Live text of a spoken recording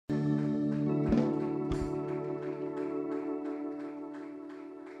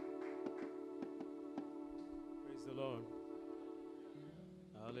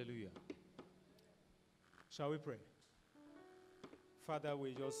Shall we pray? Father,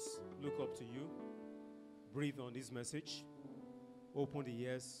 we just look up to you. Breathe on this message. Open the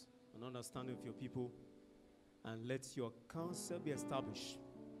ears and understanding of your people. And let your counsel be established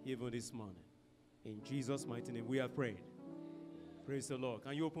even this morning. In Jesus' mighty name, we have prayed. Praise the Lord.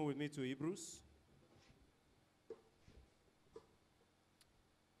 Can you open with me to Hebrews?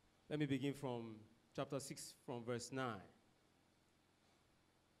 Let me begin from chapter 6, from verse 9.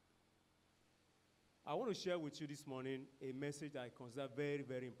 I want to share with you this morning a message I consider very,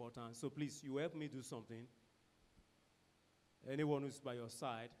 very important. So please, you help me do something. Anyone who's by your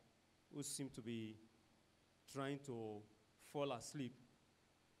side, who seems to be trying to fall asleep,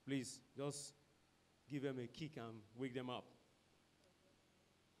 please just give them a kick and wake them up.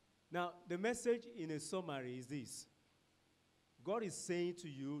 Now, the message in a summary is this. God is saying to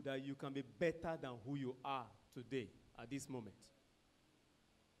you that you can be better than who you are today, at this moment.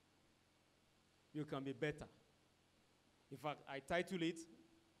 You can be better. In fact, I title it,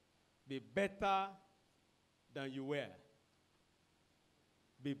 Be Better Than You Were.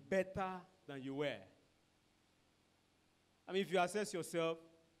 Be better than you were. I mean, if you assess yourself,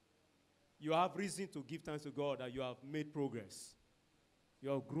 you have reason to give thanks to God that you have made progress. You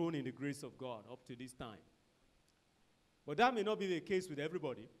have grown in the grace of God up to this time. But that may not be the case with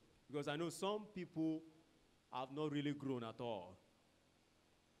everybody, because I know some people have not really grown at all.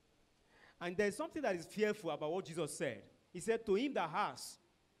 And there's something that is fearful about what Jesus said. He said, to him that has,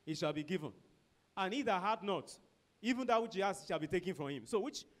 it shall be given. And he that hath not, even that which he has shall be taken from him. So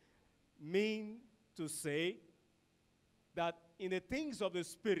which mean to say that in the things of the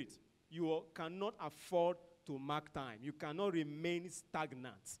Spirit, you cannot afford to mark time. You cannot remain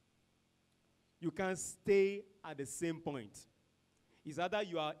stagnant. You can't stay at the same point. It's either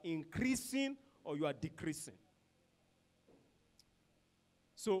you are increasing or you are decreasing.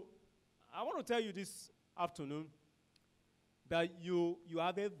 So I want to tell you this afternoon that you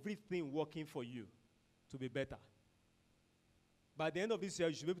have everything working for you to be better. By the end of this year,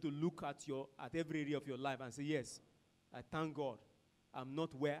 you should be able to look at every area of your life and say, yes, I thank God I'm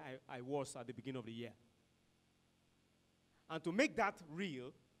not where I was at the beginning of the year. And to make that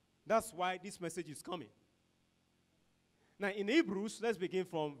real, that's why this message is coming. Now, in Hebrews, let's begin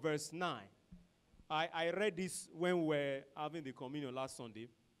from verse 9. I read this when we were having the communion last Sunday.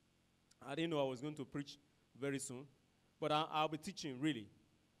 I didn't know I was going to preach very soon, but I'll be teaching, really.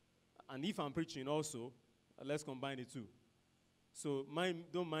 And if I'm preaching also, let's combine the two. So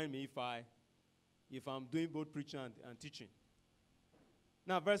don't mind me if I'm doing both preaching and teaching.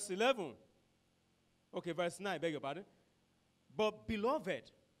 Now, verse 11. Okay, verse 9, beg your pardon. But, beloved,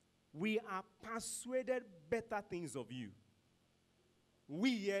 we are persuaded better things of you.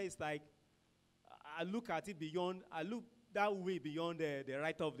 We here is like, I look at it beyond, I look that way beyond the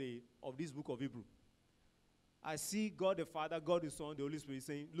writer of this book of Hebrew. I see God the Father, God the Son, the Holy Spirit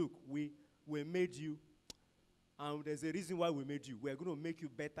saying, look, we made you, and there's a reason why we made you. We are going to make you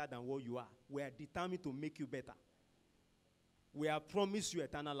better than what you are. We are determined to make you better. We have promised you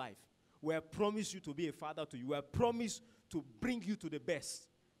eternal life. We have promised you to be a father to you. We have promised to bring you to the best.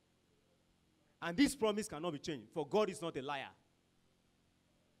 And this promise cannot be changed, for God is not a liar.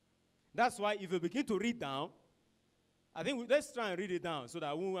 That's why if you begin to read down, I think let's try and read it down so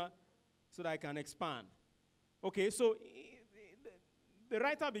that I can expand. Okay, so the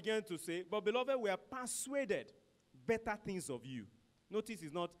writer began to say, but beloved, we are persuaded better things of you. Notice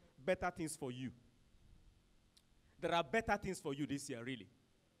it's not better things for you. There are better things for you this year, really.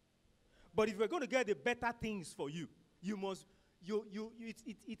 But if we're going to get the better things for you, you must,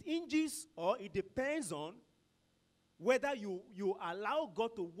 it hinges or it depends on whether you allow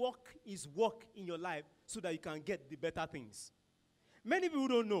God to work his work in your life so that you can get the better things. Many people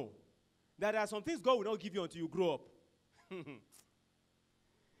don't know that there are some things God will not give you until you grow up.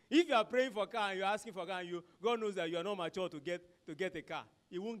 If you are praying for a car and you're asking for a car, and God knows that you are not mature to get a car,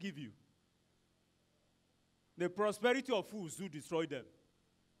 he won't give you. The prosperity of fools do destroy them.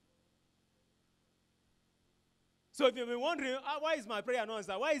 So if you've been wondering, why is my prayer not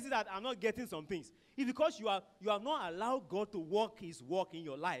answered? Why is it that I'm not getting some things? It's because you have not allowed God to work his work in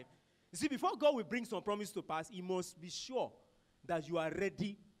your life. You see, before God will bring some promise to pass, he must be sure that you are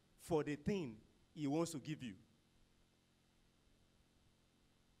ready for the thing he wants to give you.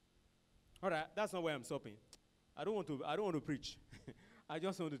 All right, that's not where I'm stopping. I don't want to preach. I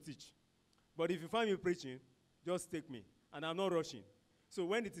just want to teach. But if you find me preaching, just take me. And I'm not rushing. So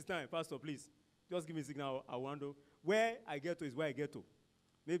when it is time, Pastor, please, just give me a signal. I wonder where I get to is where I get to.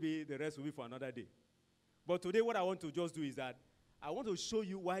 Maybe the rest will be for another day. But today what I want to just do is that I want to show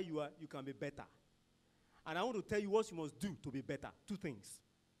you why you can be better. And I want to tell you what you must do to be better. Two things.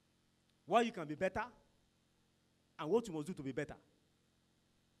 Why you can be better and what you must do to be better.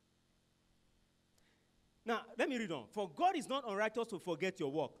 Now, let me read on. For God is not unrighteous to forget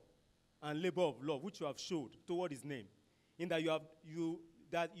your work and labor of love, which you have showed toward his name, in that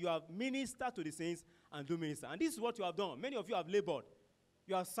you have ministered to the saints and do minister. And this is what you have done. Many of you have labored.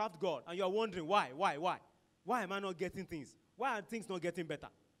 You have served God, and you are wondering, why? Why am I not getting things? Why are things not getting better?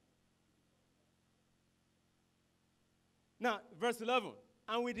 Now, verse 11.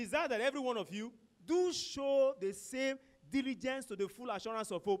 And we desire that every one of you do show the same diligence to the full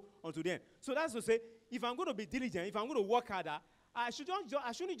assurance of hope unto the end. So that's to say, if I'm going to be diligent, if I'm going to work harder, I shouldn't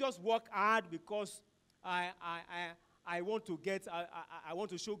just work hard because I want to get, I want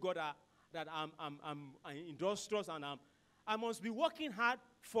to show God that I'm industrious, and I must be working hard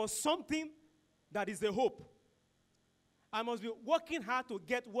for something that is a hope. I must be working hard to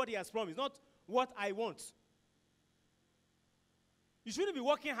get what he has promised, not what I want. You shouldn't be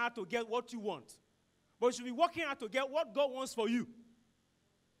working hard to get what you want, but you should be working hard to get what God wants for you,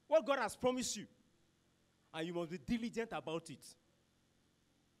 what God has promised you. And you must be diligent about it.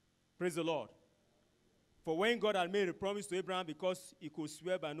 Praise the Lord. For when God had made a promise to Abraham, because he could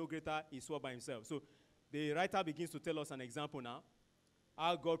swear by no greater, he swore by himself. So the writer begins to tell us an example now.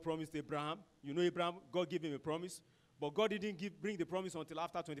 How God promised Abraham. You know Abraham, God gave him a promise. But God didn't bring the promise until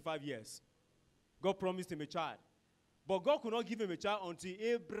after 25 years. God promised him a child. But God could not give him a child until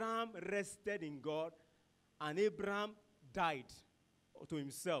Abraham rested in God. And Abraham died to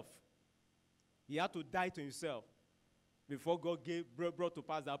himself. He had to die to himself before God brought to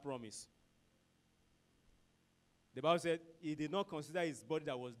pass that promise. The Bible said he did not consider his body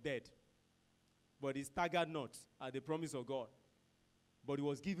that was dead, but he staggered not at the promise of God, but he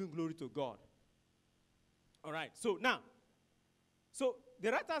was giving glory to God. All right, so now,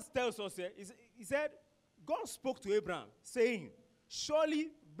 the writer tells us here, he said, God spoke to Abraham, saying,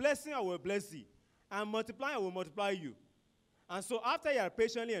 surely blessing I will bless thee, and multiplying I will multiply you. And so after he had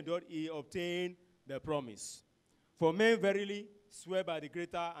patiently endured, he obtained the promise. For men verily swear by the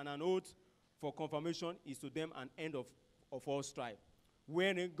greater, and an oath for confirmation is to them an end of all strife.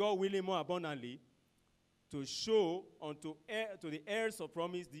 When God willing more abundantly to show to the heirs of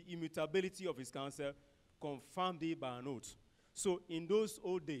promise the immutability of his counsel, confirmed it by an oath. So in those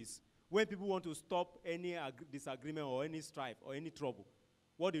old days, when people want to stop any disagreement or any strife or any trouble,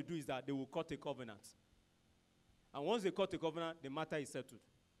 what they do is that they will cut a covenant. And once they cut the covenant, the matter is settled.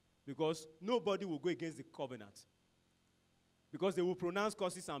 Because nobody will go against the covenant. Because they will pronounce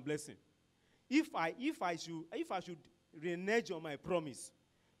curses and blessing. If I should renege on my promise,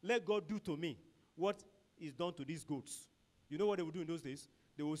 let God do to me what is done to these goats. You know what they will do in those days?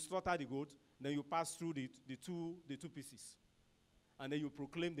 They will slaughter the goat, then you pass through the two pieces. And then you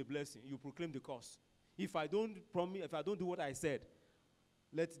proclaim the blessing, you proclaim the curse. If I don't do what I said,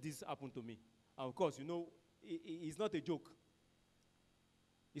 let this happen to me. And of course, you know, it's not a joke.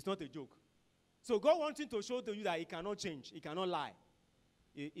 It's not a joke. So God wanting to show to you that he cannot change, he cannot lie.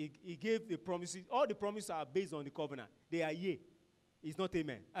 He gave the promises. All the promises are based on the covenant. They are yea. It's not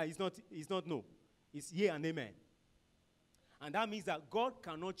amen. It's not no. It's yea and amen. And that means that God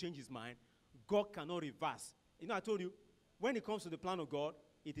cannot change his mind. God cannot reverse. You know, I told you, when it comes to the plan of God,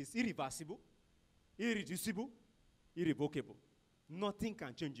 it is irreversible, irreducible, irrevocable. Nothing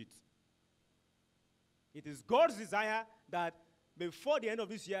can change it. It is God's desire that before the end of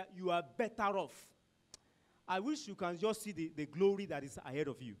this year, you are better off. I wish you can just see the glory that is ahead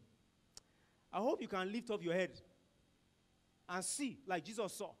of you. I hope you can lift up your head and see like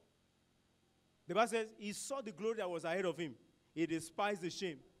Jesus saw. The Bible says he saw the glory that was ahead of him. He despised the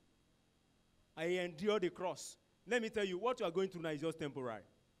shame. And he endured the cross. Let me tell you, what you are going through now is just temporary.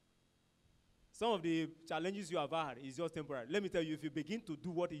 Some of the challenges you have had is just temporary. Let me tell you, if you begin to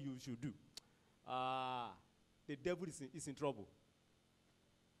do what you should do, the devil is in trouble.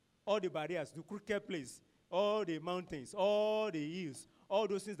 All the barriers, the crooked place, all the mountains, all the hills, all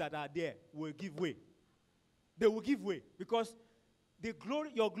those things that are there will give way. They will give way because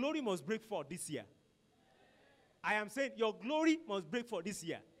your glory must break forth this year. I am saying your glory must break forth this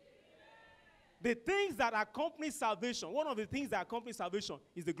year. The things that accompany salvation, one of the things that accompany salvation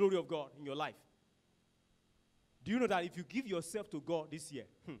is the glory of God in your life. Do you know that if you give yourself to God this year,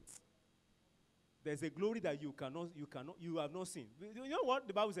 there's a glory that you have not seen. You know what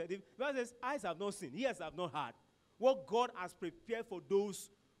the Bible says? The Bible says, eyes have not seen, ears have not heard. What God has prepared for those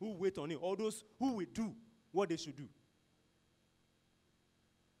who wait on him, or those who will do what they should do.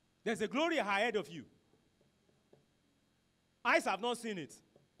 There's a glory ahead of you. Eyes have not seen it.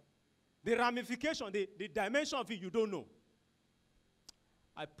 The ramification, the dimension of it, you don't know.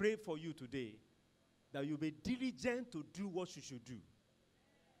 I pray for you today that you'll be diligent to do what you should do.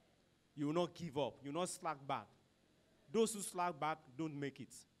 You will not give up. You will not slack back. those who slack back don't make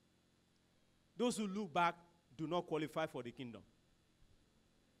it. Those who look back do not qualify for the kingdom.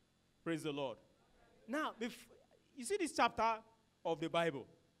 Praise the Lord. Now, you see this chapter of the Bible.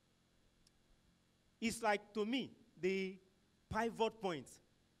 It's like, to me, the pivot point.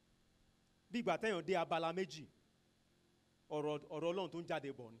 Big bataillon de abala méjì. Ọ̀rọ̀ Ọlọ́run tó ń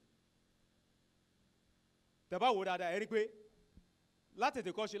jáde bọ̀ ni. Tẹ́ bá wò dáadáa, ẹ rí pé láti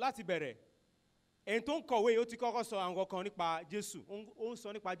tètè kọ́ ṣe láti bẹ̀rẹ̀. Ẹni tó ń kọ̀wé ó ti kọ́kọ́ sọ àwọn kan nípa Jésù. Ó ń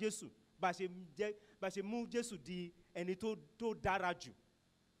sọ nípa Jésù. Bá ṣe mú Jésù di ẹni tó dára jù.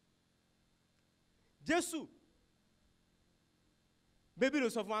 Jésù, Bíbélì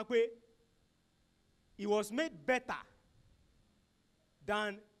sọ fún wa pé he was made better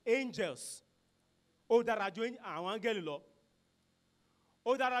than angels. Ó dára ju àwọn áńgẹ́lì lọ.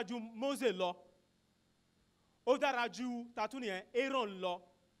 Ó dára ju Mósè lọ. Ó dára ju tatúnìyẹn Aaron lọ.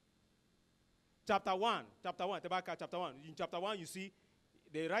 Chapter 1, Tebaka chapter 1. In chapter 1, you see,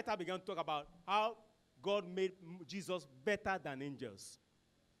 the writer began to talk about how God made Jesus better than angels.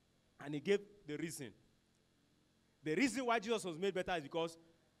 And he gave the reason. The reason why Jesus was made better is because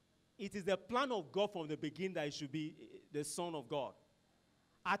it is the plan of God from the beginning that he should be the Son of God.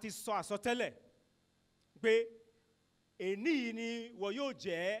 Àti sọ àsọtẹ́lẹ̀ pé èní ni wọ́n yóò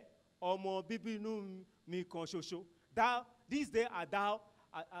jẹ́ ọmọ bíbí inú mi kan ṣoṣo. This day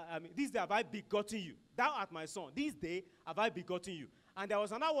have I begotten you. Thou art my son. This day have I begotten you. And there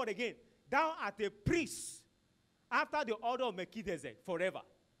was another word again. Thou art a priest after the order of Melchizedek forever.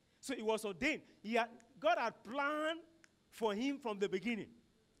 So it was ordained. God had planned for him from the beginning.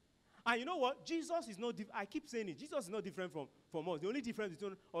 And you know what? Jesus is not I keep saying it. Jesus is not different from us. The only difference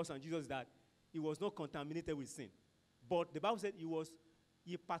between us and Jesus is that he was not contaminated with sin. But the Bible said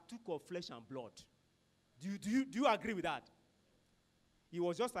he partook of flesh and blood. Do you agree with that? He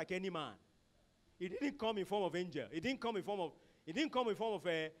was just like any man. He didn't come in form of angel. He didn't come in form of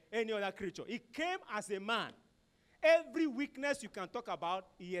any other creature. He came as a man. Every weakness you can talk about,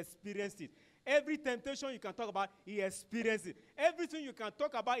 he experienced it. Every temptation you can talk about, he experienced it. Everything you can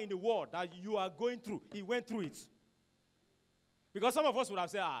talk about in the world that you are going through, he went through it. Because some of us would have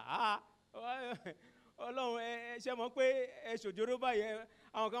said, Ọlọ́run ṣe mọ̀ pé ṣòjòrò báyìí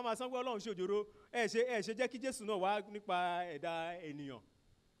àwọn kan máa sọ pé Ọlọ́run ṣòjòrò ṣe jẹ́ kí Jésù náà wá nípa ẹ̀dá ènìyàn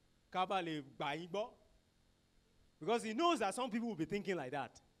ká bá lè gbà yín gbọ́. Because he knows that some people will be thinking like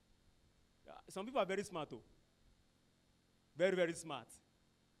that. Some people are very smart, though. Very, very smart.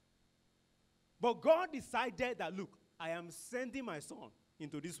 But God decided that, look, I am sending my son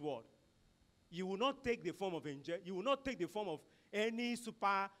into this world. You will not take the form of angel. You will not take the form of any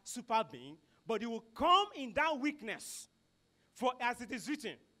super being. But you will come in that weakness. For as it is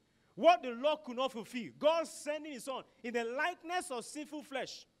written, what the Lord could not fulfill, God sending his son in the likeness of sinful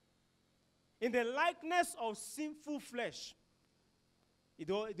flesh. In the likeness of sinful flesh.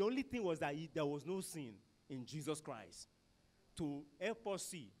 The only thing was that there was no sin in Jesus Christ. To help us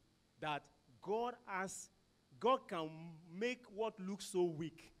see that God can make what looks so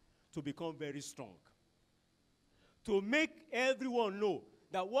weak to become very strong. To make everyone know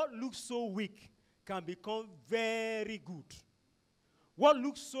that what looks so weak can become very good. What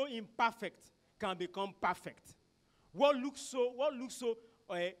looks so imperfect can become perfect. What looks so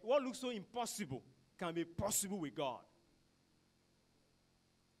impossible can be possible with God.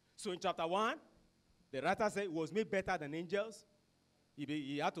 So in chapter 1, the writer said he was made better than angels.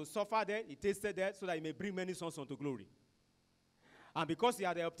 He had to suffer there, he tasted that, so that he may bring many sons unto glory. And because he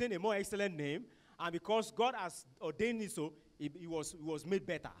had obtained a more excellent name, and because God has ordained it so, he was made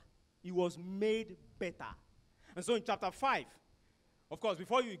better. He was made better. And so in chapter 5, of course,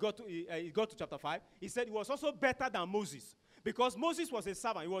 before he got to chapter 5, he said he was also better than Moses. Because Moses was a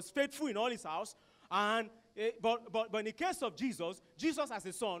servant. He was faithful in all his house. But in the case of Jesus as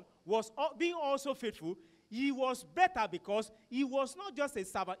a son was being also faithful. He was better because he was not just a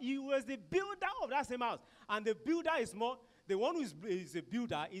servant. He was the builder of that same house. And the builder is more, the one who is a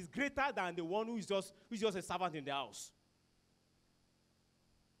builder is greater than the one who is just a servant in the house.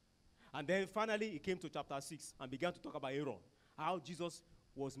 And then finally he came to chapter 6 and began to talk about Aaron. How Jesus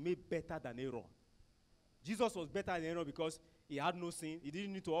was made better than Aaron. Jesus was better than Aaron because he had no sin. He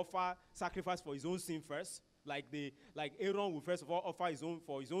didn't need to offer sacrifice for his own sin first. Like Aaron will first of all offer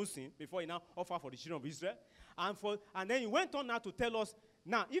for his own sin before he now offer for the children of Israel. And then he went on now to tell us,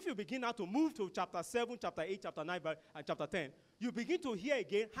 now if you begin now to move to chapter 7, chapter 8, chapter 9, and chapter 10, you begin to hear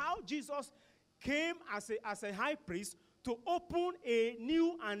again how Jesus came as a high priest to open a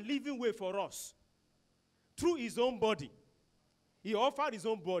new and living way for us through his own body. He offered his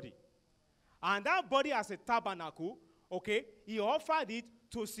own body. And that body as a tabernacle, okay, he offered it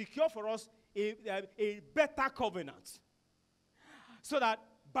to secure for us a better covenant. So that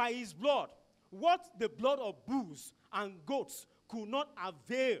by his blood, what the blood of bulls and goats could not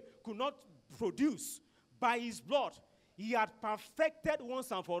avail, could not produce, by his blood, he had perfected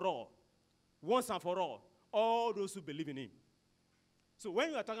once and for all those who believe in him. So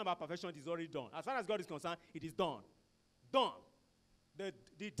when you are talking about perfection, it is already done. As far as God is concerned, it is done. Done. The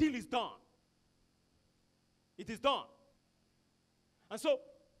deal is done. It is done. And so,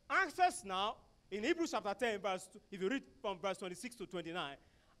 access now, in Hebrews chapter 10, if you read from verse 26 to 29,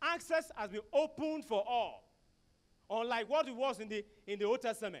 access has been opened for all. Unlike what it was in the Old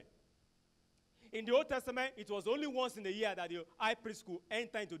Testament. In the Old Testament, it was only once in a year that the high priest could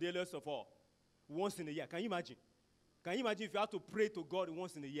enter into the holiest of all. Once in a year. Can you imagine? Can you imagine if you have to pray to God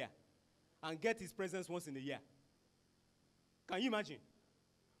once in a year and get his presence once in a year? Can you imagine?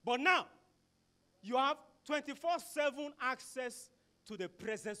 But now, you have 24/7 access to the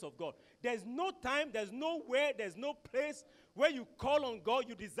presence of God. There's no time, there's nowhere, there's no place where you call on God,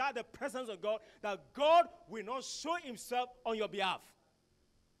 you desire the presence of God, that God will not show himself on your behalf.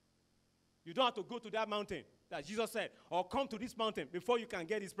 You don't have to go to that mountain that Jesus said, or come to this mountain before you can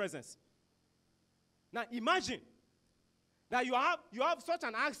get his presence. Now imagine that you have such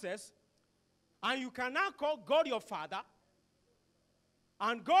an access, and you can now call God your Father,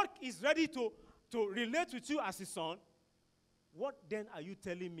 and God is ready to relate with you as his son. What then are you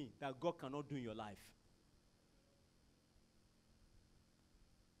telling me that God cannot do in your life?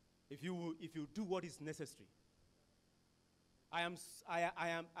 If you do what is necessary. I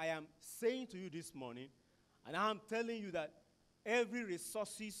am saying to you this morning, and I am telling you that every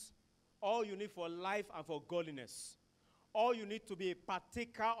resources, all you need for life and for godliness, all you need to be a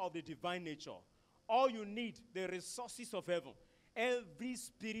partaker of the divine nature, all you need, the resources of heaven, every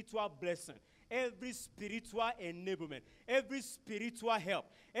spiritual blessing, every spiritual enablement, every spiritual help,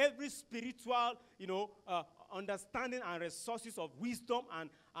 every spiritual, understanding and resources of wisdom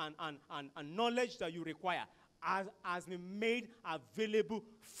and knowledge that you require has been made available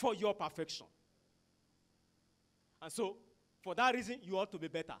for your perfection. And so, for that reason, you ought to be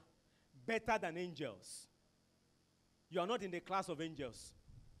better. Better than angels. You are not in the class of angels.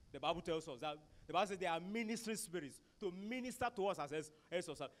 The Bible tells us that. The Bible says they are ministering spirits to minister to us as heirs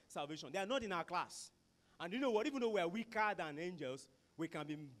of salvation. They are not in our class. And you know what? Even though we are weaker than angels, we can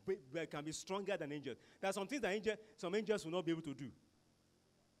be stronger than angels. There are some things that some angels will not be able to do.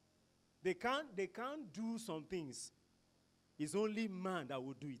 They can't do some things. It's only man that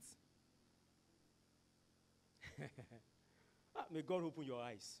will do it. May God open your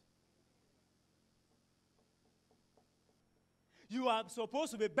eyes. You are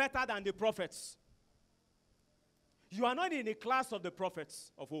supposed to be better than the prophets. You are not in the class of the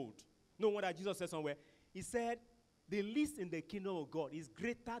prophets of old. No wonder Jesus said somewhere. He said, the least in the kingdom of God is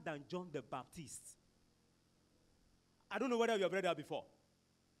greater than John the Baptist. I don't know whether you have read that before.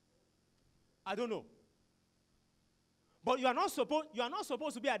 I don't know. But you are not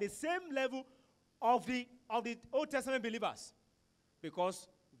supposed to be at the same level of the Old Testament believers. Because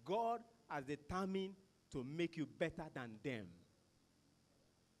God has determined to make you better than them.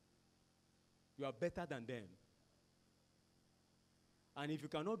 You are better than them. And if you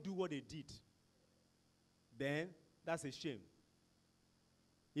cannot do what they did, then that's a shame.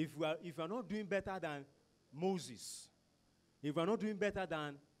 If you are not doing better than Moses, if you are not doing better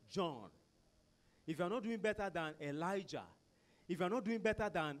than John, if you are not doing better than Elijah, if you are not doing better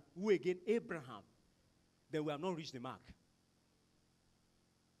than who again? Abraham, then we have not reached the mark.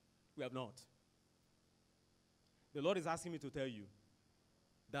 We have not. The Lord is asking me to tell you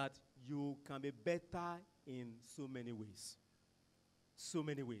that you can be better in so many ways. So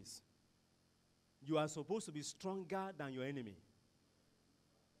many ways. You are supposed to be stronger than your enemy.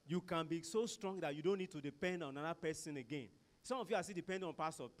 You can be so strong that you don't need to depend on another person again. Some of you are still depending on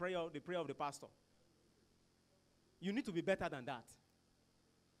pastor, the prayer of the pastor. You need to be better than that.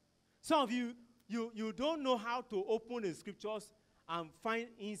 Some of you don't know how to open the scriptures and find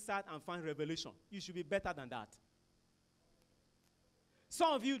insight and find revelation. You should be better than that.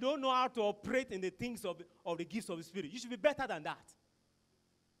 Some of you don't know how to operate in the things of the gifts of the Spirit. You should be better than that.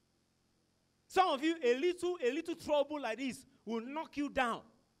 Some of you, a little trouble like this will knock you down.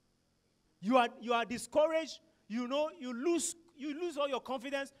 You are discouraged. You lose all your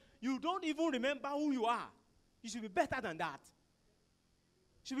confidence. You don't even remember who you are. You should be better than that.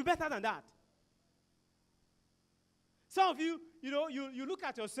 You should be better than that. Some of you, you look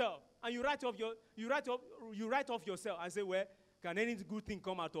at yourself and you write off yourself and say, well, can any good thing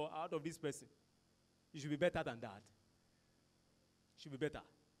come out of this person? You should be better than that. You should be better.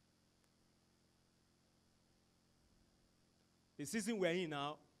 The season we're in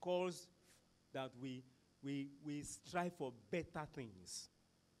now calls that we strive for better things.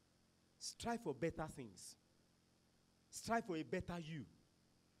 Strive for better things. Strive for a better you.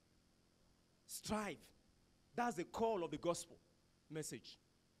 Strive. That's the call of the gospel message.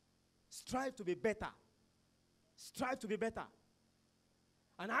 Strive to be better. Strive to be better.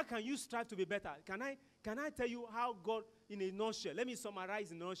 And how can you strive to be better? Can I tell you how God, in a nutshell, let me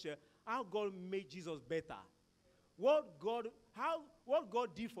summarize in a nutshell, how God made Jesus better. What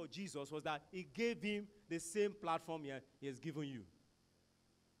God did for Jesus was that he gave him the same platform he has given you.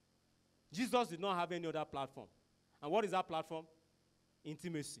 Jesus did not have any other platform. And what is that platform?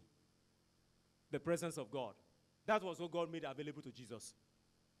 Intimacy. The presence of God. That was what God made available to Jesus.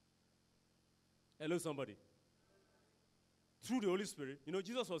 Hello, somebody. Through the Holy Spirit. You know,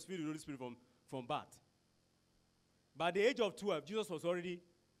 Jesus was filled with the Holy Spirit from birth. By the age of 12, Jesus was already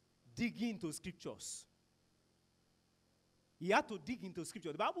digging into scriptures. He had to dig into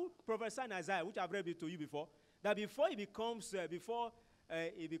scripture. The Bible prophesied in Isaiah, which I've read it to you before, that before he becomes, how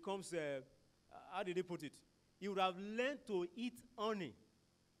did they put it? He would have learned to eat honey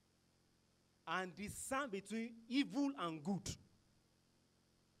and discern between evil and good.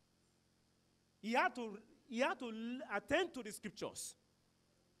 He had to attend to the scriptures.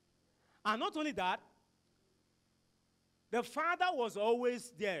 And not only that, the Father was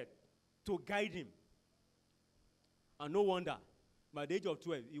always there to guide him. And no wonder, by the age of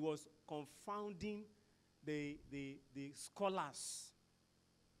 12, he was confounding the scholars,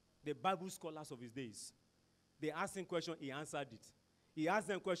 the Bible scholars of his days. They asked him questions, he answered it. He asked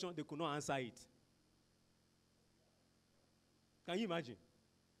them questions, they could not answer it. Can you imagine?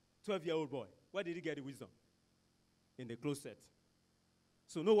 12-year-old boy. Where did he get the wisdom? In the closet.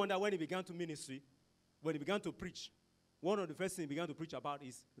 So no wonder when he began to ministry, when he began to preach, one of the first things he began to preach about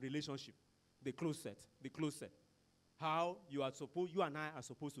is relationship. The closet. The closet. How you and I are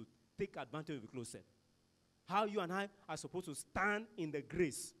supposed to take advantage of the closet. How you and I are supposed to stand in the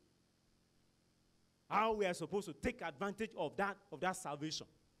grace. How we are supposed to take advantage of that salvation.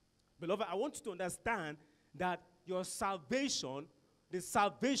 Beloved, I want you to understand that your salvation, the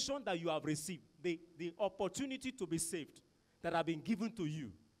salvation that you have received, the opportunity to be saved that have been given to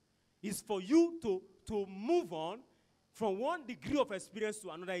you, is for you to move on from one degree of experience to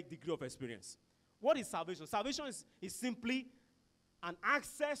another degree of experience. What is salvation? Salvation is simply an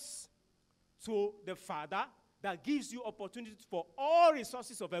access to the Father that gives you opportunity for all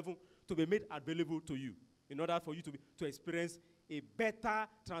resources of heaven to be made available to you in order for you to experience a better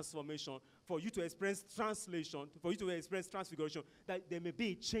transformation, for you to experience translation, for you to experience transfiguration, that there may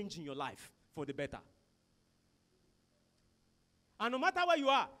be a change in your life for the better. And no matter where you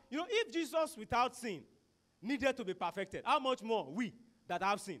are, you know, if Jesus without sin needed to be perfected, how much more we that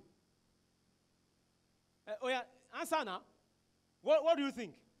have sin? Oh yeah, answer now. What do you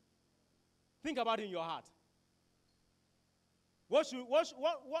think? Think about it in your heart.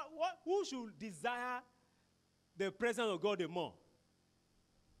 Who should desire the presence of God the more?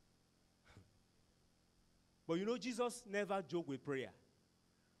 But you know, Jesus never joked with prayer.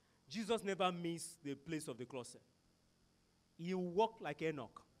 Jesus never missed the place of the closet. He walked like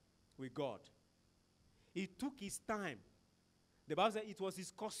Enoch with God. He took his time. The Bible said it was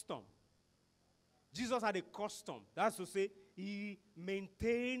his custom. Jesus had a custom. That's to say, he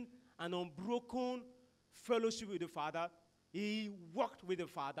maintained an unbroken fellowship with the Father. He walked with the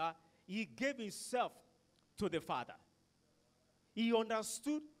Father. He gave himself to the Father. He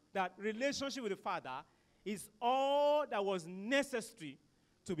understood that relationship with the Father is all that was necessary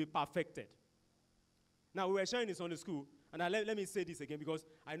to be perfected. Now, we were sharing this on the school, and let me say this again, because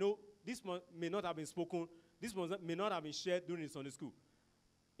I know this may not have been spoken, this may not have been shared during the Sunday school.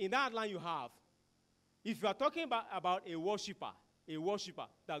 In that line you have, if you are talking about a worshiper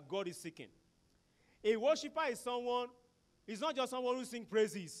that God is seeking, a worshiper is someone, it's not just someone who sings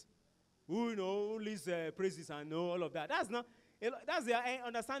praises, who leads praises and know all of that. That's the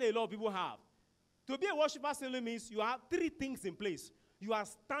understanding a lot of people have. To be a worshiper simply means you have three things in place. You are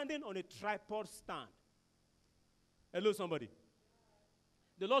standing on a tripod stand. Hello, somebody.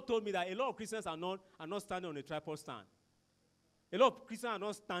 The Lord told me that a lot of Christians are not standing on a tripod stand. A lot of Christians are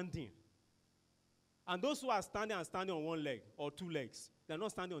not standing. And those who are standing on one leg or two legs, they're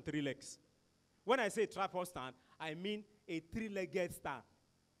not standing on three legs. When I say tripod stand, I mean a three-legged stand.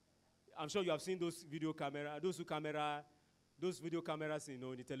 I'm sure you have seen those video cameras in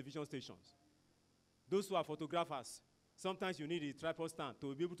the television stations. Those who are photographers, sometimes you need a tripod stand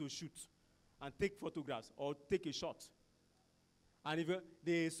to be able to shoot and take photographs or take a shot. And if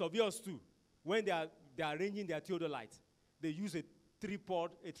the surveyors too, when they are arranging their theodolite, they use a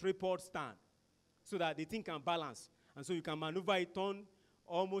tripod stand so that the thing can balance. And so you can maneuver it, turn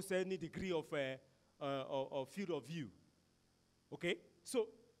almost any degree of field of view. Okay? So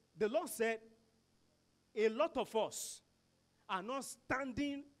the Lord said, a lot of us are not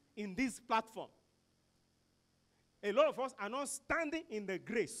standing in this platform. A lot of us are not standing in the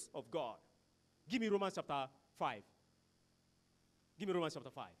grace of God. Give me Romans chapter 5. Give me Romans chapter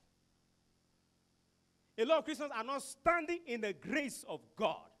 5. A lot of Christians are not standing in the grace of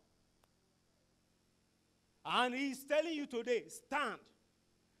God. And he's telling you today, stand.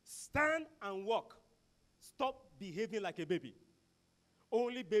 Stand and walk. Stop behaving like a baby.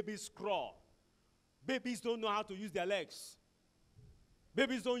 Only babies crawl. Babies don't know how to use their legs.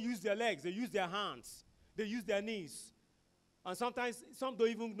 Babies don't use their legs. They use their hands. They use their knees. And sometimes some don't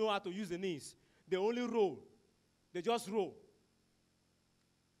even know how to use the knees. They only roll. They just roll.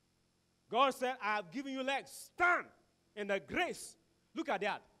 God said, I have given you legs. Stand in the grace. Look at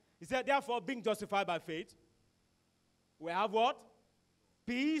that. He said, therefore, being justified by faith, we have what?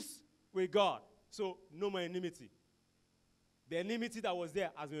 Peace with God. So, no more enmity. The enmity that was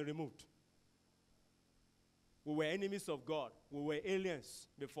there has been removed. We were enemies of God. We were aliens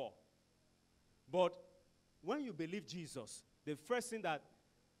before. But when you believe Jesus, the first thing that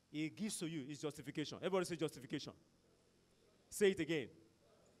he gives to you is justification. Everybody say justification. Say it again.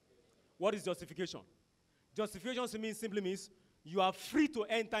 What is justification? Justification simply means you are free to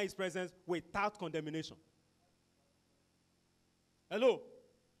enter his presence without condemnation. Hello?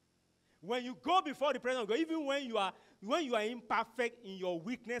 When you go before the presence of God, even when you are imperfect in your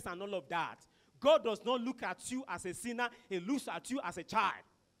weakness and all of that, God does not look at you as a sinner. He looks at you as a child.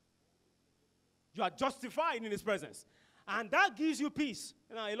 You are justified in his presence. And that gives you peace.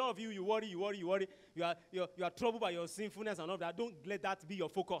 You know, a lot of you, you worry. You are troubled by your sinfulness and all that. Don't let that be your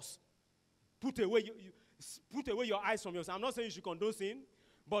focus. Put away your eyes from yourself. I'm not saying you should condone sin,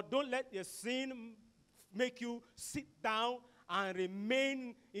 but don't let your sin make you sit down and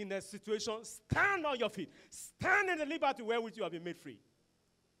remain in a situation. Stand on your feet. Stand in the liberty wherewith you have been made free.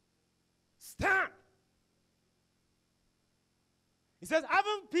 Stand. He says,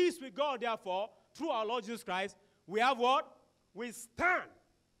 having peace with God, therefore, through our Lord Jesus Christ, we have what? We stand.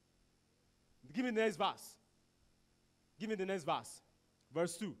 Give me the next verse. Give me the next verse.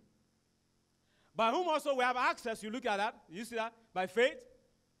 Verse 2. By whom also we have access, you look at that, you see that? By faith.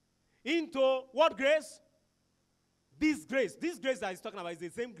 Into what grace? This grace that he's talking about is the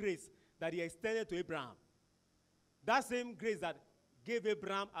same grace that he extended to Abraham. That same grace that gave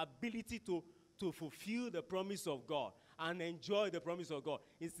Abraham ability to fulfill the promise of God and enjoy the promise of God.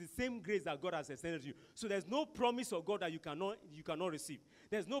 It's the same grace that God has extended to you. So there's no promise of God that you cannot receive.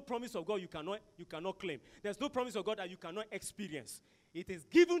 There's no promise of God you cannot claim. There's no promise of God that you cannot experience. It is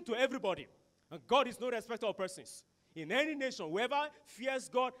given to everybody. And God is no respecter of persons. In any nation, whoever fears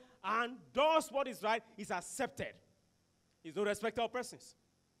God and does what is right is accepted. He's no respecter of persons.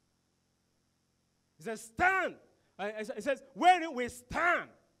 He says, stand. It says, wherein we stand.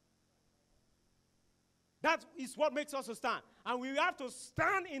 That is what makes us to stand. And we have to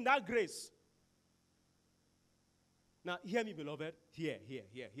stand in that grace. Now, hear me, beloved. Hear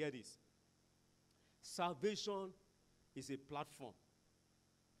this. Salvation is a platform.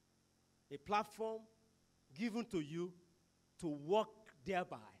 A platform given to you to walk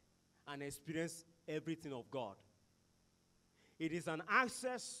thereby and experience everything of God. It is an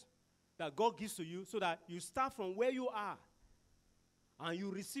access that God gives to you so that you start from where you are and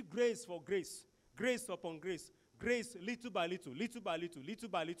you receive grace for grace, grace upon grace, grace little by little, little by little, little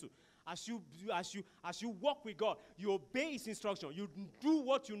by little. As you walk with God, you obey his instruction. You do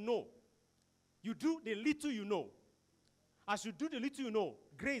what you know. You do the little you know. As you do the little you know,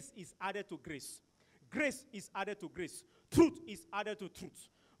 grace is added to grace. Grace is added to grace. Truth is added to truth.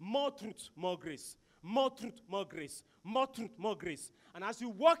 More truth, more grace. More truth, more grace. More truth, more grace. And as you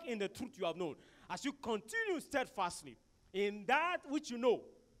walk in the truth you have known, as you continue steadfastly in that which you know,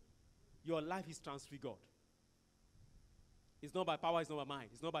 your life is transfigured. It's not by power, it's not by mind,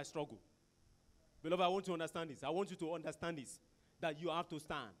 it's not by struggle. Beloved, I want you to understand this. I want you to understand this, that you have to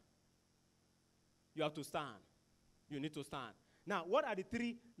stand. You have to stand. You need to stand. Now, what are the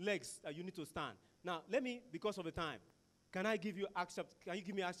three legs that you need to stand? Now, let me, because of the time, can you give me Acts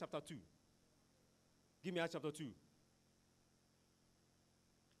chapter 2? Give me Acts chapter 2.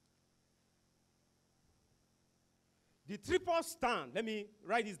 The triple stand, let me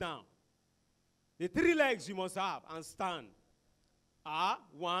write this down. The three legs you must have and stand are: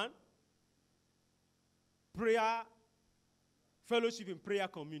 1, prayer, fellowship in prayer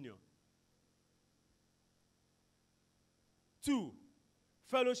communion. 2,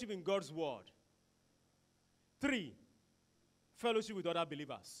 fellowship in God's word. 3, fellowship with other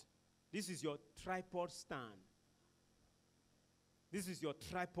believers. This is your tripod stand. This is your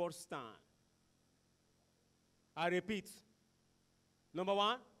tripod stand. I repeat. Number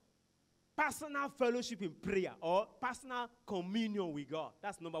one, personal fellowship in prayer or personal communion with God.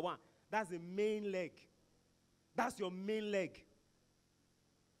 That's number one. That's the main leg. That's your main leg.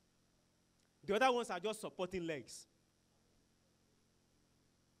 The other ones are just supporting legs.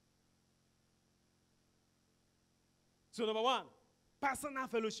 So number one, personal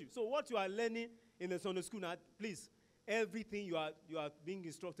fellowship. So what you are learning in the Sunday school now, please, everything you are being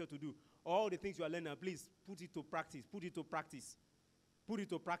instructed to do, all the things you are learning, please put it to practice. Put it to practice. Put it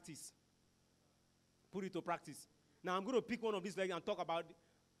to practice. Put it to practice. Now I'm going to pick one of these legs and talk about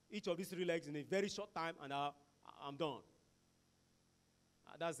each of these three legs in a very short time, and I'm done.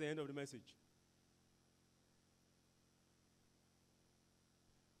 That's the end of the message.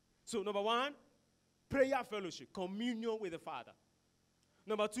 So number one, prayer fellowship, communion with the Father.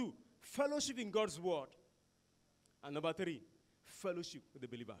 Number two, fellowship in God's word. And number three, fellowship with the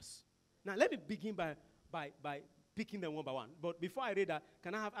believers. Now let me begin by picking them one by one. But before I read that,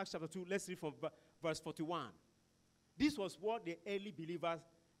 can I have Acts chapter 2? Let's read from verse 41. This was what the early believers,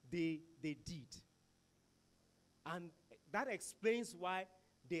 they did. And that explains why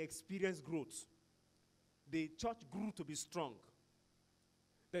they experienced growth. The church grew to be strong.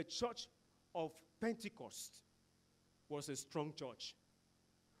 The church of Pentecost was a strong church.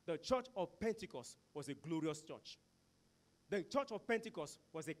 The church of Pentecost was a glorious church. The church of Pentecost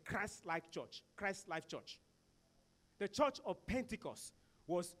was a Christ-like church, Christ-like church. The church of Pentecost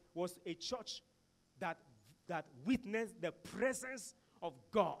was a church that witnessed the presence of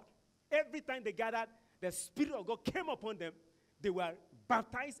God. Every time they gathered, the Spirit of God came upon them. They were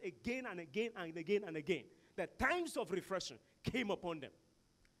baptized again and again and again and again. The times of refreshing came upon them.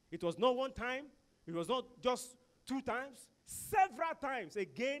 It was not one time. It was not just two times. Several times,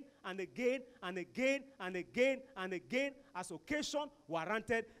 again and again and again and again and again, as occasion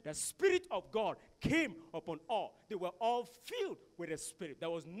warranted, the Spirit of God came upon all. They were all filled with the Spirit. There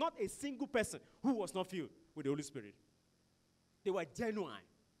was not a single person who was not filled with the Holy Spirit. They were genuine.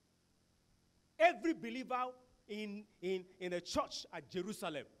 Every believer in the church at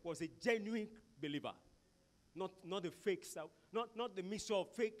Jerusalem was a genuine believer. Not the fake stuff, not the mixture of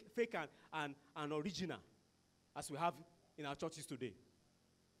fake and original, as we have in our churches today.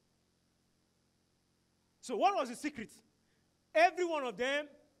 So what was the secret? Every one of them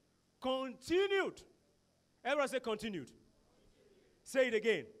continued. Everyone say continued. Say it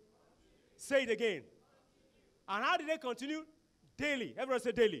again. Say it again. And how did they continue? Daily. Everyone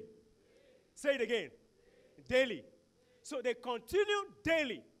say daily. Say it again. Daily. So they continued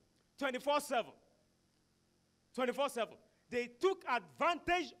daily, 24/7. 24/7. They took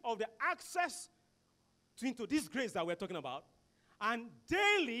advantage of the access into this grace that we're talking about. And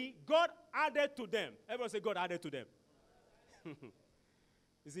daily, God added to them. Everyone say God added to them.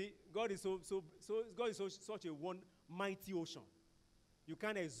 You see, God is such a mighty ocean. You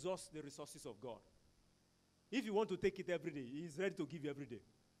can't exhaust the resources of God. If you want to take it every day, He's ready to give you every day.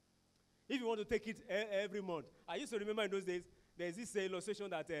 If you want to take it every month. I used to remember in those days, there's this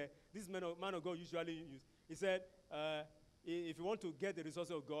illustration that this man of God usually used. He said, if you want to get the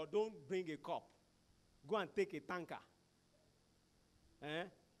resources of God, don't bring a cup. Go and take a tanker.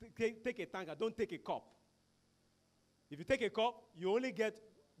 Take a tanker. Don't take a cup. If you take a cup, you only get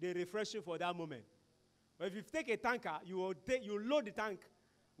the refreshing for that moment. But if you take a tanker, you load the tank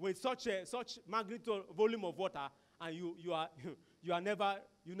with such magnitude volume of water, and you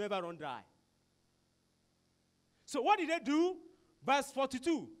never run dry. So what did they do? Verse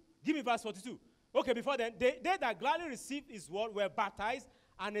 42. Give me verse 42. Okay, before then, they that gladly received His word were baptized,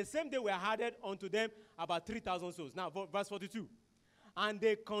 and the same day were added unto them about 3,000 souls. Now, verse 42. And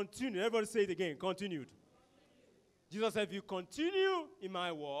they continued. Everybody say it again. Continued. Jesus said, if you continue in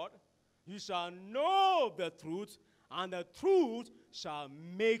my word, you shall know the truth, and the truth shall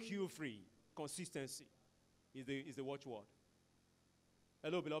make you free. Consistency is the watchword.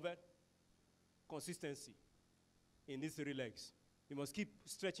 Hello, beloved. Consistency in these three legs. You must keep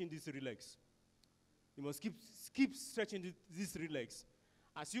stretching these three legs. You must keep stretching these three legs.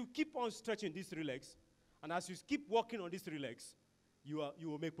 As you keep on stretching these three legs, and as you keep walking on these three legs, you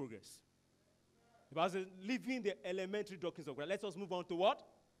will make progress. The Bible says, living the elementary doctrines of God. Let us move on to what?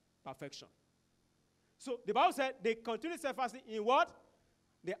 Perfection. So the Bible said they continued steadfastly in what?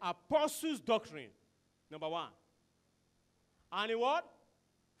 The apostles' doctrine. Number one. And in what?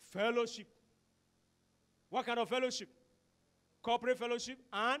 Fellowship. What kind of fellowship? Corporate fellowship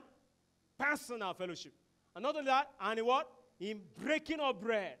and personal fellowship. And not only that, and in what? In breaking of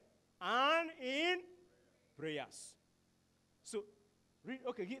bread and in prayers. So,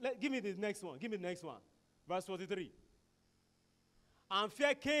 give me the next one. Give me the next one. Verse 43. And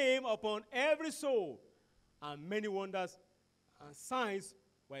fear came upon every soul, and many wonders and signs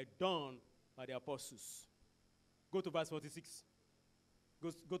were done by the apostles. Go to verse 46.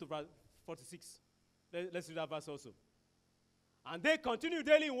 Go to verse 46. Let's read that verse also. And they continued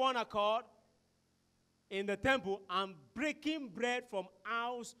daily in one accord in the temple, and breaking bread from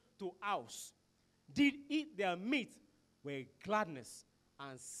house to house, did eat their meat with gladness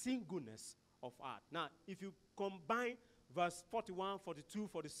and singleness of heart. Now, if you combine verse 41, 42,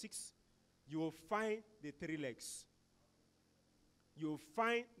 46, you will find the three legs. You will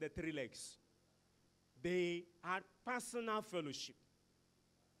find the three legs. They had personal fellowship.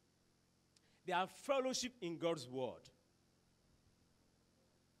 They have fellowship in God's word.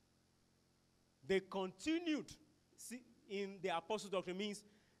 They continued in the apostles' doctrine. Means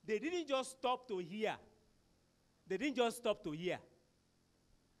they didn't just stop to hear. They didn't just stop to hear.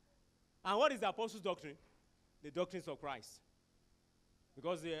 And what is the apostles' doctrine? The doctrines of Christ.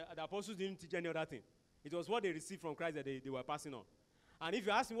 Because the apostles didn't teach any other thing. It was what they received from Christ that they were passing on. And if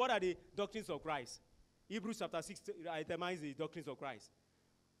you ask me, what are the doctrines of Christ? Hebrews chapter 6 itemizes the doctrines of Christ.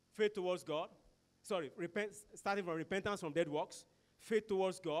 Faith towards God. Starting from repentance from dead works. Faith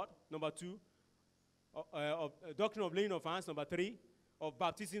towards God, number 2. Doctrine of laying of hands, number 3. Of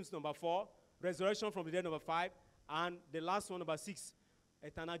baptisms, number 4. Resurrection from the dead, number 5. And the last one, number 6.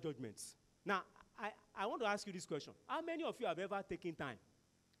 Eternal judgments. Now, I want to ask you this question. How many of you have ever taken time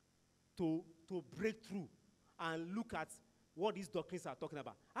to break through and look at what these doctrines are talking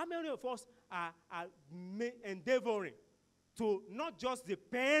about? How many of us are endeavoring to not just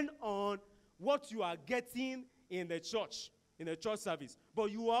depend on what you are getting in the church service,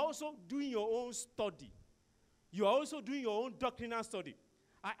 but you are also doing your own study. You are also doing your own doctrinal study.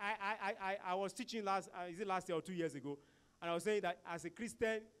 I was teaching last year or 2 years ago, and I was saying that as a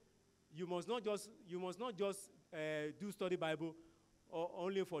Christian, you must not just do study Bible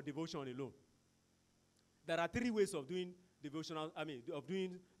only for devotion alone. There are 3 ways of doing devotional. Of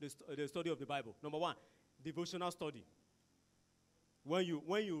doing the study of the Bible. Number 1, devotional study. When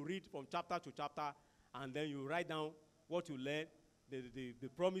you read from chapter to chapter, and then you write down what you learn, the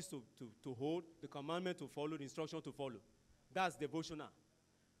promise to hold, the commandment to follow, the instruction to follow. That's devotional.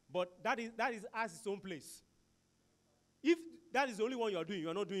 But that has its own place. If that is the only one you are doing, you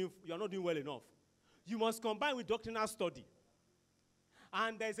are not doing well enough. You must combine with doctrinal study.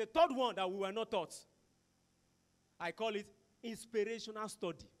 And there's a third one that we were not taught. I call it inspirational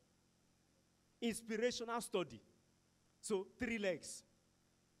study. Inspirational study. So 3 legs.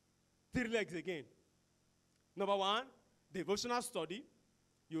 3 legs again. Number 1, devotional study.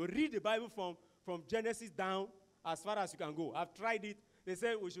 You read the Bible from Genesis down as far as you can go. I've tried it. They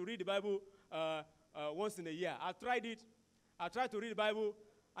say we should read the Bible once in a year. I've tried it. I try to read the Bible,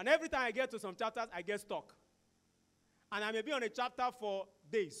 and every time I get to some chapters, I get stuck. And I may be on a chapter for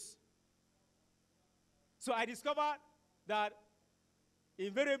days. So I discovered that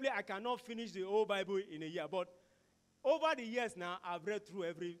invariably I cannot finish the whole Bible in a year. But over the years now, I've read through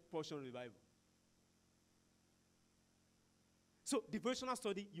every portion of the Bible. So devotional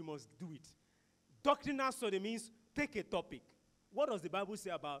study, you must do it. Doctrinal study means take a topic. What does the Bible say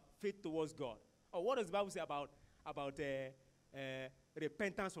about faith towards God? Or what does the Bible say about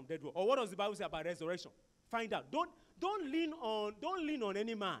repentance from dead work? Or what does the Bible say about resurrection? Find out. Don't lean on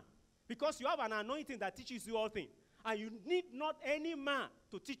any man, because you have an anointing that teaches you all things, and you need not any man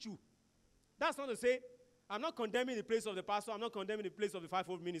to teach you. That's not to say I'm not condemning the place of the pastor. I'm not condemning the place of the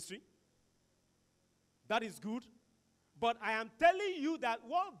fivefold ministry. That is good. But I am telling you that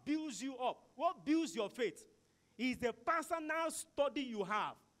what builds you up, what builds your faith, is the personal study you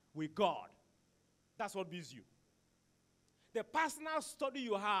have with God. That's what builds you. The personal study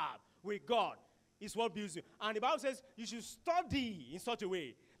you have with God is what builds you. And the Bible says you should study in such a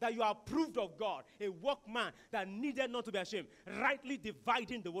way that you are approved of God, a workman that needed not to be ashamed, rightly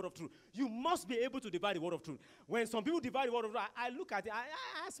dividing the word of truth. You must be able to divide the word of truth. When some people divide the word of truth, I look at it, I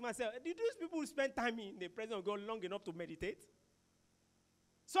ask myself, did these people spend time in the presence of God long enough to meditate?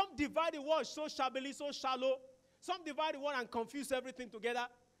 Some divide the word so shabbily, so shallow. Some divide the word and confuse everything together.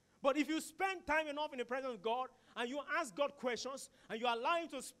 But if you spend time enough in the presence of God, and you ask God questions, and you allow Him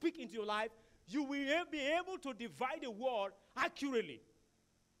to speak into your life, you will be able to divide the word accurately.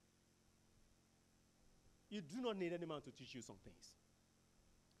 You do not need any man to teach you some things.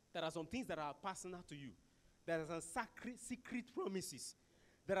 There are some things that are personal to you. There are some secret promises.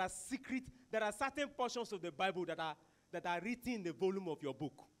 There are certain portions of the Bible that are written in the volume of your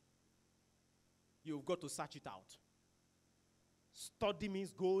book. You've got to search it out. Study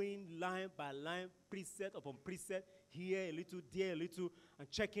means going line by line, precept upon precept, here a little, there a little, and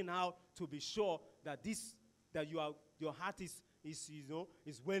checking out to be sure that your heart is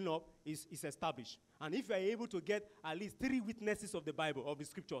is well up, is established. And if you are able to get at least 3 witnesses of the Bible, of the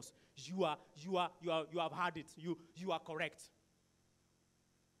scriptures, you have had it. You are correct.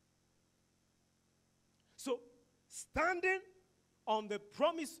 So, standing on the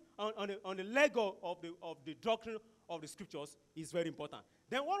promise, on the leg of the doctrine of the scriptures is very important.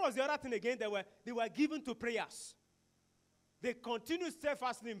 Then what was the other thing again? They were given to prayers. They continued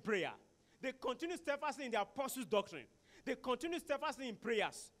steadfastly in prayer. They continued steadfastly in the apostles' doctrine. They continued steadfastly in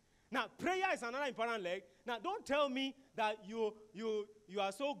prayers. Now, prayer is another important leg. Now, don't tell me that you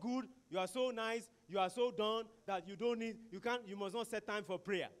are so good, you are so nice, you are so done that you must not set time for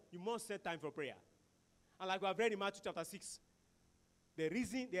prayer. You must set time for prayer. And like we have read in Matthew chapter 6,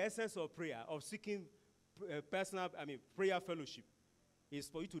 the essence of prayer, of seeking prayer fellowship, is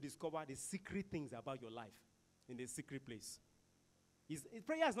for you to discover the secret things about your life in the secret place.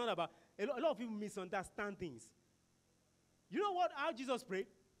 Prayer is not about, a lot of people misunderstand things. You know how Jesus prayed?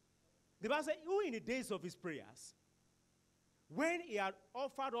 The Bible says, who in the days of his prayers, when he had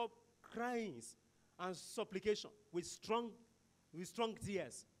offered up cryings and supplication with strong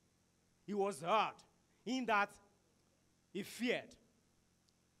tears, he was heard in that he feared.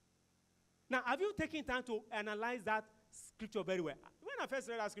 Now, have you taken time to analyze that scripture very well? When I first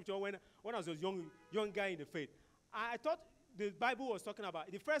read that scripture, when I was a young guy in the faith, I thought the Bible was talking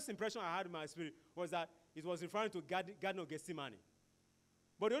about, the first impression I had in my spirit was that it was referring to Garden of Gethsemane.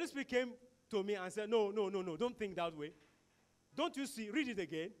 But the Holy Spirit came to me and said, no, don't think that way. Don't you see? Read it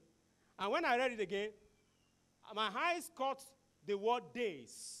again. And when I read it again, my eyes caught the word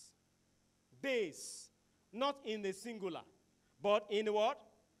days. Days. Not in the singular, but in the what?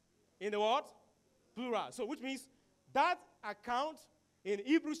 In the what? Plural. So which means that account in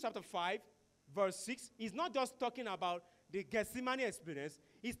Hebrews chapter 5, verse 6, is not just talking about the Gethsemane experience.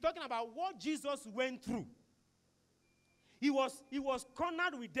 It's talking about what Jesus went through. He was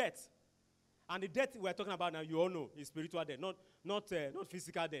cornered with death. And the death we're talking about now, you all know, is spiritual death, not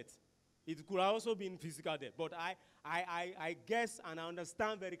physical death. It could also be physical death. But I guess and I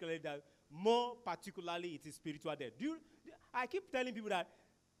understand very clearly that more particularly it is spiritual death. I keep telling people that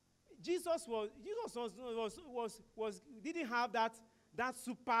Jesus didn't have that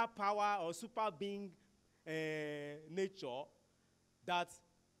super power or super being nature that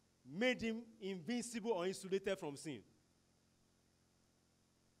made him invincible or insulated from sin.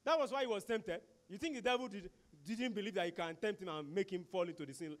 That was why he was tempted. You think the devil didn't believe that he can tempt him and make him fall into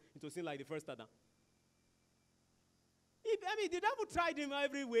sin like the first Adam? The devil tried him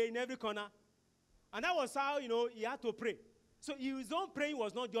every way, in every corner. And that was how, he had to pray. So his own praying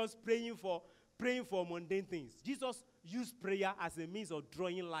was not just praying for mundane things. Jesus used prayer as a means of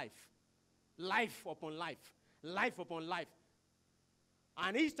drawing life. Life upon life. Life upon life.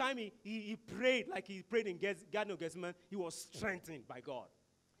 And each time he prayed, like he prayed in Garden of Gethsemane, he was strengthened by God.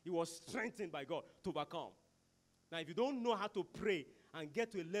 He was strengthened by God to overcome. Now, if you don't know how to pray and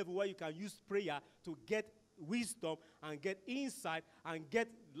get to a level where you can use prayer to get wisdom and get insight and get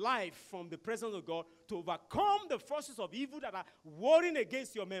life from the presence of God to overcome the forces of evil that are warring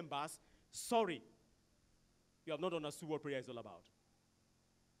against your members, sorry, you have not understood what prayer is all about.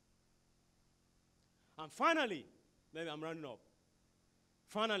 And finally, I'm rounding up.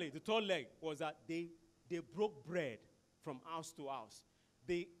 Finally, the third leg was that they broke bread from house to house.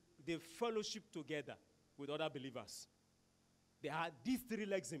 They fellowship together with other believers. They had these 3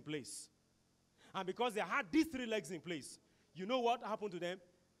 legs in place. And because they had these 3 legs in place, you know what happened to them?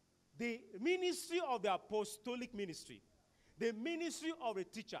 The ministry of the apostolic ministry, the ministry of the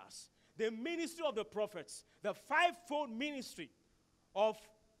teachers, the ministry of the prophets, the 5-fold ministry of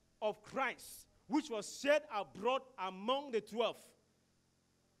Christ, which was shared abroad among the 12,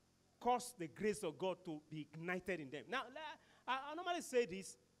 caused the grace of God to be ignited in them. Now, I normally say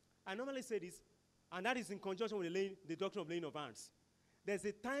this, and that is in conjunction with the doctrine of laying of hands. There's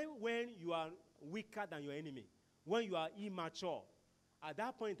a time when you are weaker than your enemy, when you are immature. At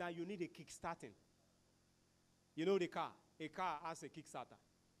that point in time, you need a kick-starting. You know the car. A car has a kickstarter.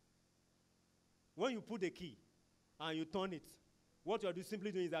 When you put the key and you turn it, what you are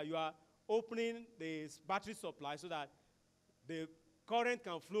simply doing is that you are opening the battery supply so that the current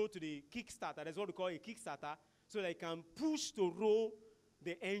can flow to the kickstarter. That's what we call a kickstarter, so that it can push to roll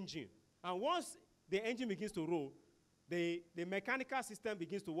the engine. And once the engine begins to roll, the mechanical system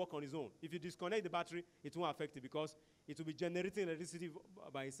begins to work on its own. If you disconnect the battery, it won't affect it because it will be generating electricity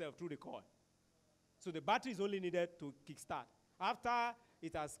by itself through the coil. So the battery is only needed to kickstart. After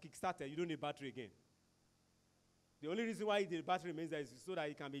it has kickstarted, you don't need battery again. The only reason why the battery remains there is so that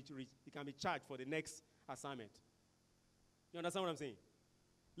it can be charged for the next assignment. You understand what I'm saying?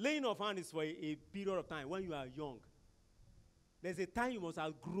 Laying of hand is for a period of time when you are young. There's a time you must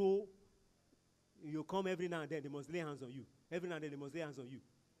outgrow. You come every now and then, they must lay hands on you. Every now and then, they must lay hands on you.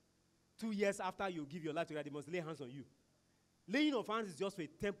 2 years after you give your life to God, they must lay hands on you. Laying of hands is just for a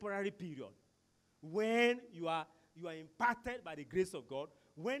temporary period. When you are impacted by the grace of God,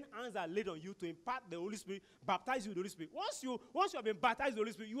 when hands are laid on you to impart the Holy Spirit, baptize you with the Holy Spirit. Once you have been baptized with the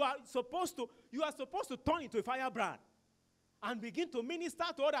Holy Spirit, you are supposed to turn into a firebrand and begin to minister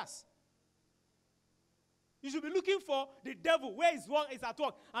to others. You should be looking for the devil, where his work is at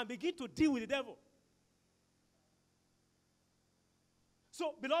work, and begin to deal with the devil.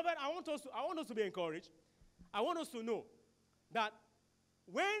 So, beloved, I want us to be encouraged. I want us to know that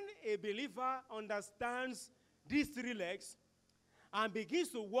when a believer understands these 3 legs and begins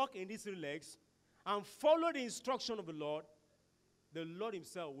to walk in these 3 legs and follow the instruction of the Lord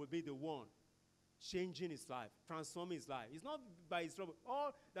himself will be the one changing his life, transforming his life. It's not by his trouble.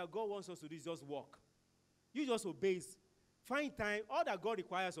 All that God wants us to do is just walk. You just obey. Find time. All that God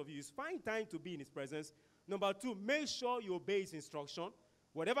requires of you is find time to be in his presence. Number 2, make sure you obey his instruction.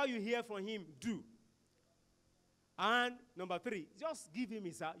 Whatever you hear from him, do. And number 3, just give him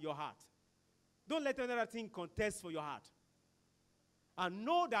your heart. Don't let another thing contest for your heart. And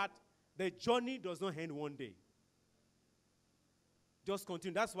know that the journey does not end one day. Just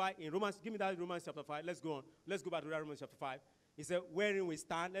continue. That's why in Romans, give me that Romans chapter 5. Let's go on. Let's go back to that Romans chapter 5. He said, wherein we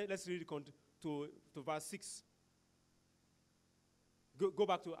stand. Let's read it to verse 6. Go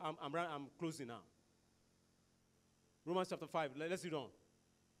back to, I'm closing now. Romans chapter 5. Let's read on.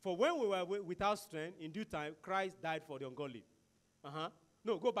 For when we were without strength, in due time, Christ died for the ungodly.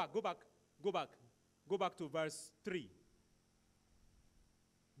 No, go back to verse 3.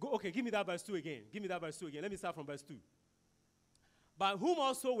 Okay, give me that verse 2 again. Let me start from verse 2. By whom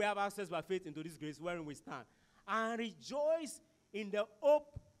also we have access by faith into this grace wherein we stand, and rejoice in the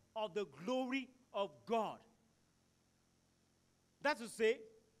hope of the glory of God. That's to say,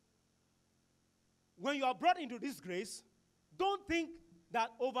 when you are brought into this grace, don't think that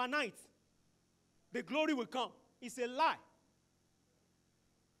overnight the glory will come. It's a lie.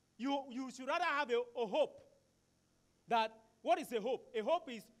 You should rather have a hope. That, what is a hope? A hope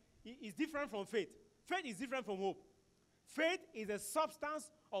is different from faith. Faith is different from hope. Faith is a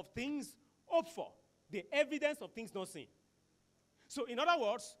substance of things hoped for, the evidence of things not seen. So, in other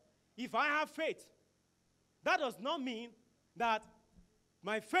words, if I have faith, that does not mean that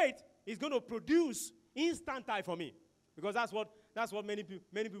my faith is going to produce instant life for me. Because that's what many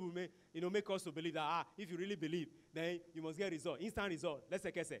people make us to believe that if you really believe, then you must get result, instant result. Let's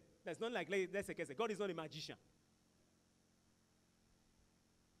say. That's not like let's say. God is not a magician.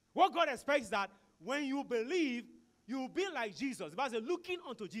 What God expects is that when you believe, you will be like Jesus. The Bible says, looking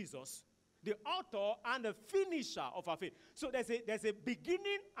unto Jesus, the author and the finisher of our faith. So there's a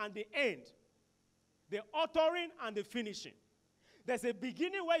beginning and the end. The authoring and the finishing. There's a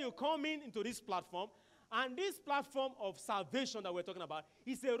beginning where you come into this platform, and this platform of salvation that we're talking about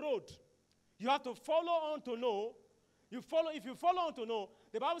is a road. You have to follow on to know. If you follow on to know,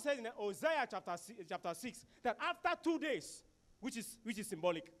 the Bible says in Hosea chapter 6 that after 2 days, which is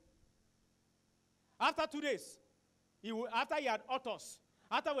symbolic, after 2 days, after he had taught us,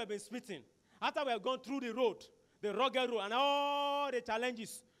 after we have been smitten, after we have gone through the road, the rugged road, and all the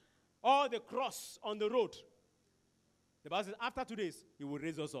challenges, all the cross on the road, the Bible says after 2 days, he will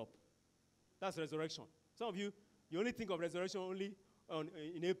raise us up. That's resurrection. Some of you only think of resurrection only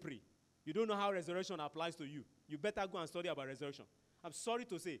in April. You don't know how resurrection applies to you. You better go and study about resurrection. I'm sorry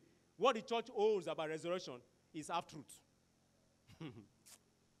to say, what the church holds about resurrection is half-truth.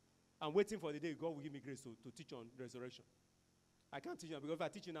 I'm waiting for the day God will give me grace to teach on resurrection. I can't teach you now, because if I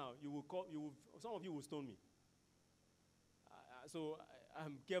teach you now, some of you will stone me. So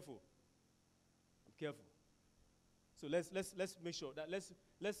I'm careful. So let's make sure that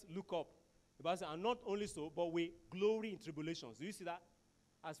let's look up. The Bible says, and not only so, but we glory in tribulations. Do you see that?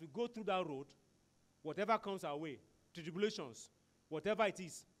 As we go through that road, whatever comes our way, tribulations, whatever it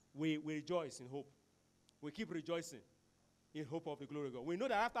is, we rejoice in hope. We keep rejoicing in hope of the glory of God. We know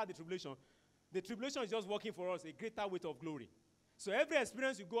that after the tribulation is just working for us a greater weight of glory. So every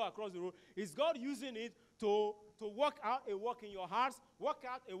experience you go across the road is God using it to work out a work in your hearts, work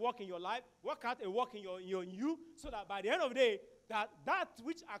out a work in your life, work out a work in you, so that by the end of the day, that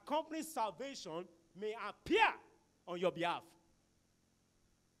which accompanies salvation may appear on your behalf.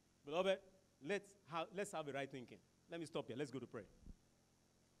 Beloved, let's have the right thinking. Let me stop here. Let's go to prayer.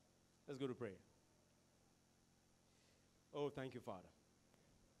 Oh, thank you, Father.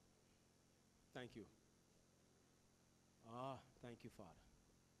 Thank you. Thank you, Father.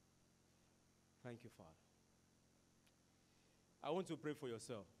 Thank you, Father. I want to pray for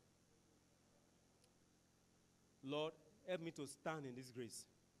yourself. Lord, help me to stand in this grace.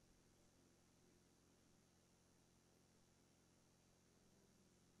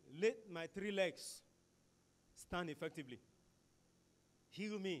 Let my 3 legs stand effectively.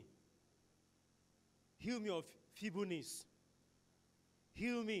 Heal me. Heal me of feeble knees.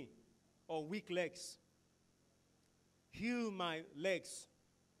 Heal me of weak legs. Heal my legs.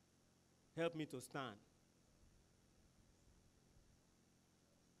 Help me to stand.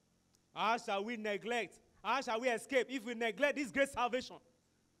 How shall we neglect? How shall we escape if we neglect this great salvation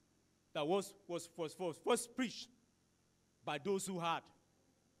that was first preached by those who had?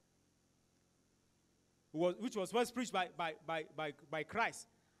 Which was first preached by Christ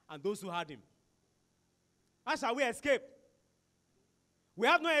and those who had him. How shall we escape? We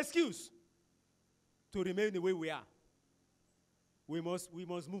have no excuse to remain the way we are. We must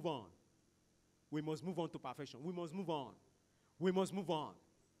move on. We must move on to perfection. We must move on. We must move on.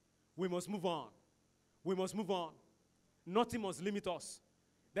 We must move on. We must move on. Nothing must limit us.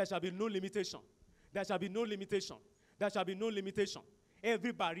 There shall be no limitation. There shall be no limitation. There shall be no limitation.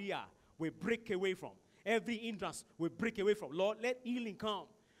 Every barrier we break away from. Every hindrance we break away from. Lord, let healing come.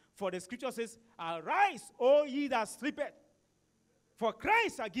 For the scripture says, arise, O ye that sleepeth. For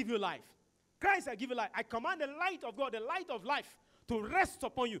Christ shall give you life. Christ shall give you life. I command the light of God, the light of life, to rest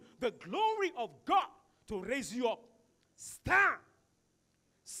upon you. The glory of God to raise you up. Stand.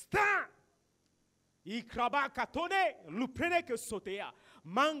 Stand. Ikraba katone luprene ke sotea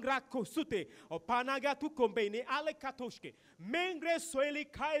mangra kosute opanaga tu kombene ale katoshke mengre soeli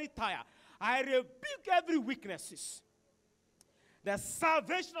kaili taya. I rebuke every weaknesses. The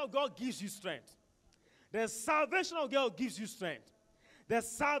salvation of God gives you strength. The salvation of God gives you strength. The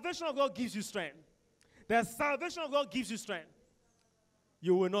salvation of God gives you strength. The salvation of God gives you strength.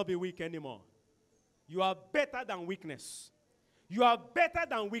 You will not be weak anymore. You are better than weakness. You are better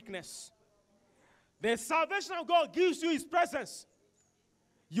than weakness. The salvation of God gives you his presence.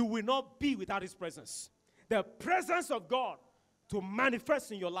 You will not be without his presence. The presence of God to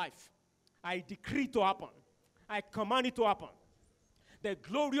manifest in your life. I decree to happen. I command it to happen. The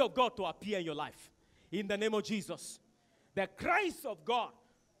glory of God to appear in your life. In the name of Jesus. The Christ of God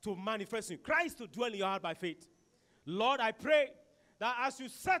to manifest in you. Christ to dwell in your heart by faith. Lord, I pray that as you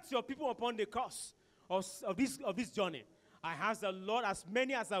set your people upon the course of this journey, I ask the Lord, as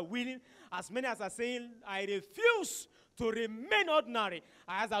many as are willing, as many as are saying, I refuse to remain ordinary.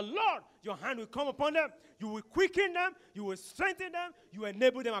 I ask the Lord, your hand will come upon them. You will quicken them. You will strengthen them. You will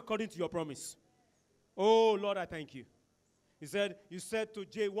enable them according to your promise. Oh, Lord, I thank you. You said to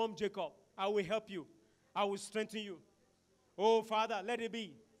Jacob, I will help you. I will strengthen you. Oh, Father, let it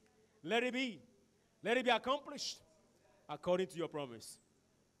be. Let it be. Let it be accomplished according to your promise.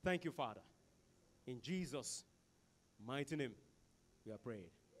 Thank you, Father. In Jesus' mighty name, we are praying.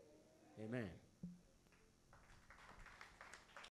 Amen.